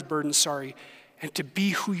another's burdens, and to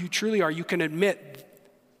be who you truly are. You can admit,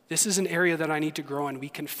 this is an area that I need to grow in. We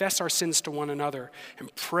confess our sins to one another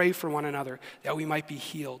and pray for one another that we might be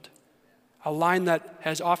healed. A line that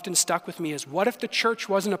has often stuck with me is, what if the church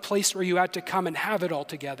wasn't a place where you had to come and have it all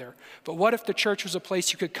together? But what if the church was a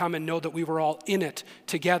place you could come and know that we were all in it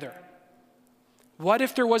together? What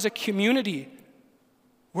if there was a community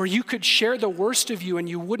where you could share the worst of you and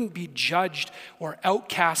you wouldn't be judged or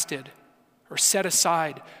outcasted or set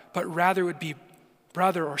aside, but rather would be,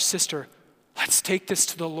 brother or sister, let's take this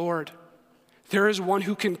to the Lord. There is one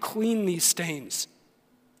who can clean these stains.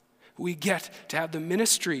 We get to have the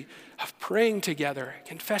ministry of praying together,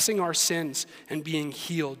 confessing our sins, and being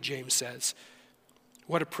healed, James says.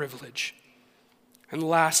 What a privilege. And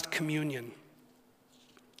last, communion.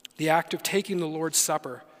 The act of taking the Lord's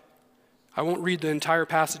Supper. I won't read the entire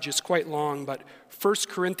passage, it's quite long, but 1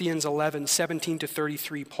 Corinthians 11, 17 to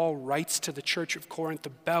 33, Paul writes to the church of Corinth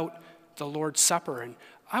about the Lord's Supper. And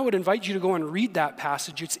I would invite you to go and read that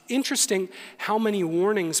passage. It's interesting how many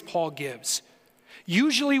warnings Paul gives.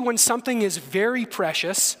 Usually when something is very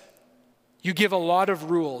precious, you give a lot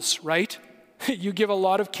of rules, right? You give a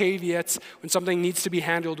lot of caveats when something needs to be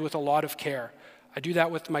handled with a lot of care. I do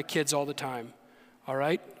that with my kids all the time. All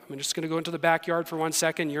right, I'm just going to go into the backyard for 1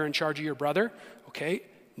 second. You're in charge of your brother. Okay,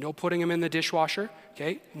 no putting him in the dishwasher.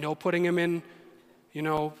 Okay, no putting him in,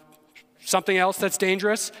 something else that's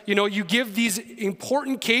dangerous. You give these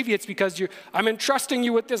important caveats because I'm entrusting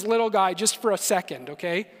you with this little guy just for a second,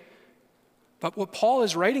 okay? But what Paul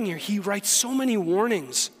is writing here, he writes so many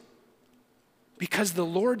warnings because the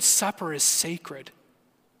Lord's Supper is sacred.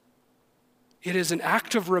 It is an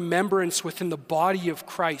act of remembrance within the body of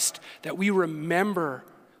Christ that we remember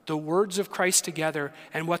the words of Christ together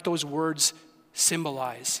and what those words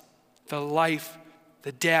symbolize: the life,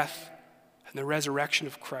 the death, and the resurrection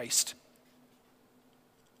of Christ.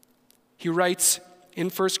 He writes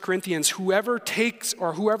in 1 Corinthians, whoever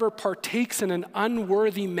partakes in an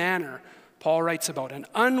unworthy manner, Paul writes about an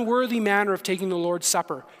unworthy manner of taking the Lord's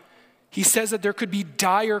Supper. He says that there could be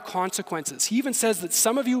dire consequences. He even says that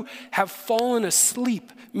some of you have fallen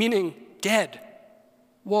asleep, meaning dead.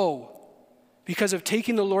 Whoa. Because of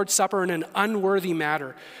taking the Lord's Supper in an unworthy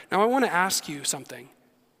manner. Now I want to ask you something.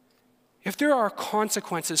 If there are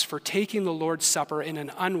consequences for taking the Lord's Supper in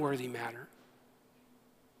an unworthy manner,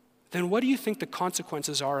 then what do you think the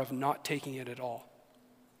consequences are of not taking it at all?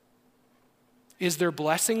 Is there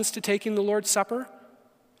blessings to taking the Lord's Supper?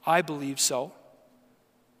 I believe so.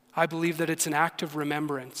 I believe that it's an act of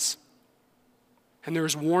remembrance. And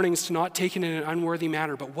there's warnings to not take it in an unworthy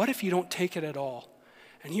manner. But what if you don't take it at all?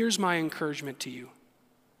 And here's my encouragement to you.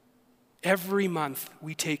 Every month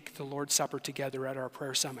we take the Lord's Supper together at our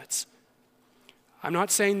prayer summits. I'm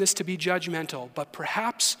not saying this to be judgmental, but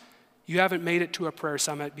perhaps you haven't made it to a prayer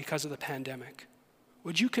summit because of the pandemic.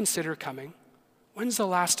 Would you consider coming? When's the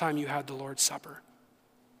last time you had the Lord's Supper?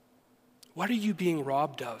 What are you being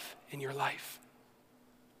robbed of in your life?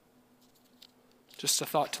 Just a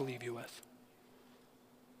thought to leave you with.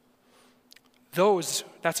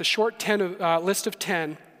 That's a short list of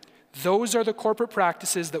 10. Those are the corporate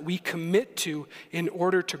practices that we commit to in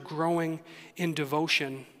order to growing in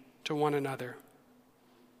devotion to one another.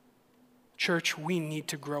 Church, we need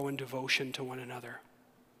to grow in devotion to one another.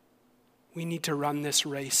 We need to run this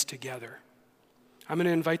race together. I'm going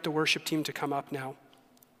to invite the worship team to come up now.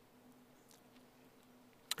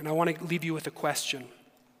 And I want to leave you with a question.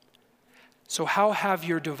 So how have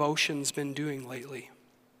your devotions been doing lately?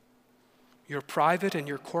 Your private and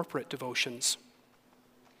your corporate devotions.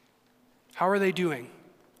 How are they doing?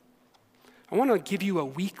 I want to give you a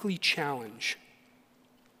weekly challenge.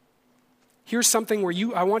 Here's something where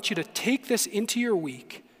I want you to take this into your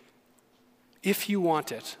week if you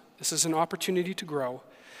want it. This is an opportunity to grow.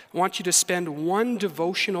 I want you to spend one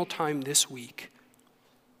devotional time this week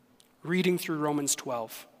reading through Romans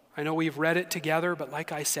 12. I know we've read it together, but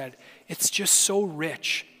like I said, it's just so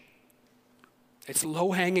rich. It's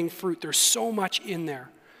low-hanging fruit. There's so much in there.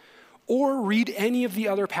 Or read any of the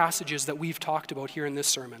other passages that we've talked about here in this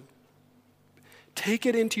sermon. Take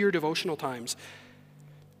it into your devotional times.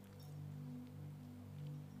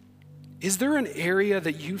 Is there an area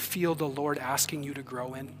that you feel the Lord asking you to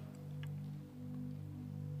grow in?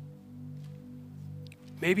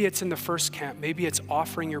 Maybe it's in the first camp. Maybe it's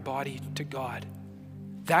offering your body to God.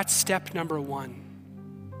 That's step number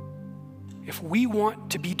 1. If we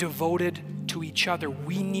want to be devoted to each other,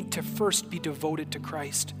 we need to first be devoted to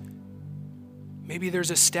Christ. Maybe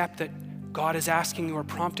there's a step that God is asking you or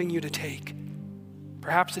prompting you to take.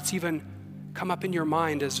 Perhaps it's even come up in your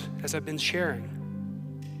mind as I've been sharing.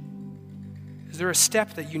 Is there a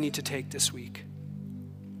step that you need to take this week?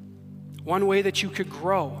 One way that you could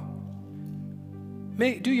grow.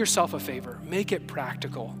 Do yourself a favor. Make it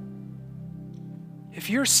practical. If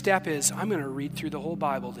your step is, I'm going to read through the whole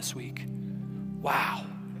Bible this week. Wow.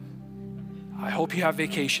 I hope you have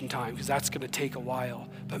vacation time because that's going to take a while.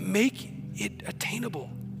 But make it attainable.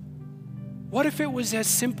 What if it was as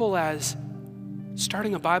simple as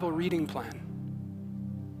starting a Bible reading plan?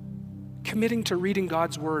 Committing to reading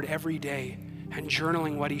God's word every day and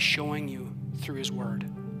journaling what he's showing you through his word.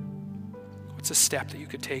 What's a step that you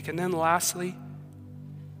could take? And then lastly,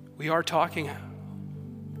 we are talking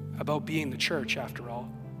about being the church after all.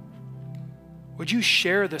 Would you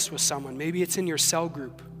share this with someone? Maybe it's in your cell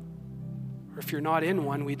group. Or if you're not in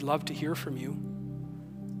one, we'd love to hear from you.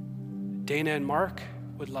 Dana and Mark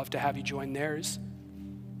would love to have you join theirs.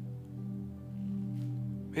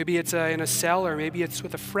 Maybe it's in a cell, or maybe it's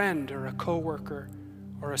with a friend or a coworker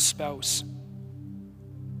or a spouse.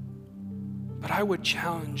 But I would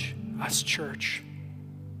challenge us, church,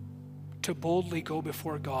 to boldly go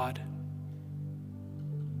before God,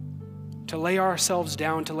 to lay ourselves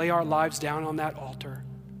down, to lay our lives down on that altar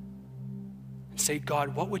and say,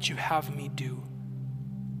 God, what would you have me do?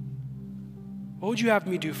 What would you have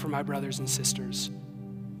me do for my brothers and sisters?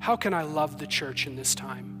 How can I love the church in this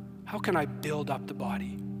time? How can I build up the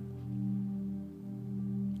body?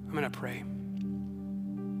 I'm going to pray.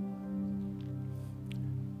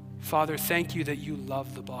 Father, thank you that you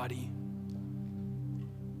love the body.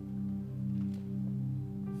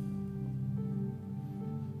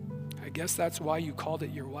 I guess that's why you called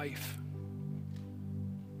it your wife.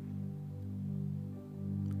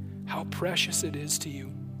 How precious it is to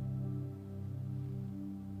you.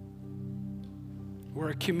 We're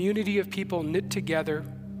a community of people knit together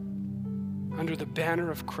under the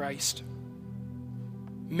banner of Christ.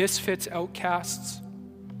 Misfits, outcasts,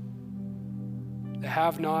 the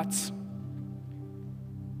have-nots.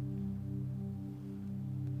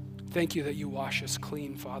 Thank you that you wash us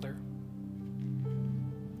clean, Father.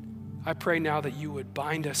 I pray now that you would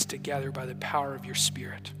bind us together by the power of your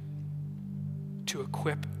Spirit to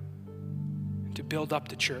equip and to build up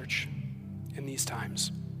the church in these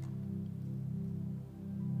times.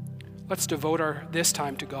 Let's devote this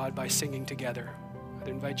time to God by singing together. I'd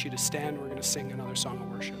invite you to stand. We're going to sing another song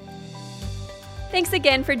of worship. Thanks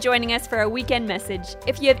again for joining us for our weekend message.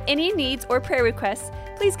 If you have any needs or prayer requests,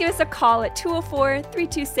 please give us a call at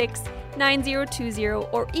 204-326-9020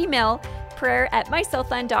 or email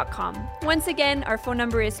prayer@mysouthland.com. Once again, our phone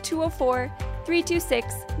number is 204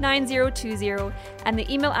 326-9020, and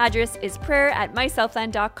the email address is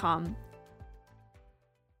prayer@mysouthland.com.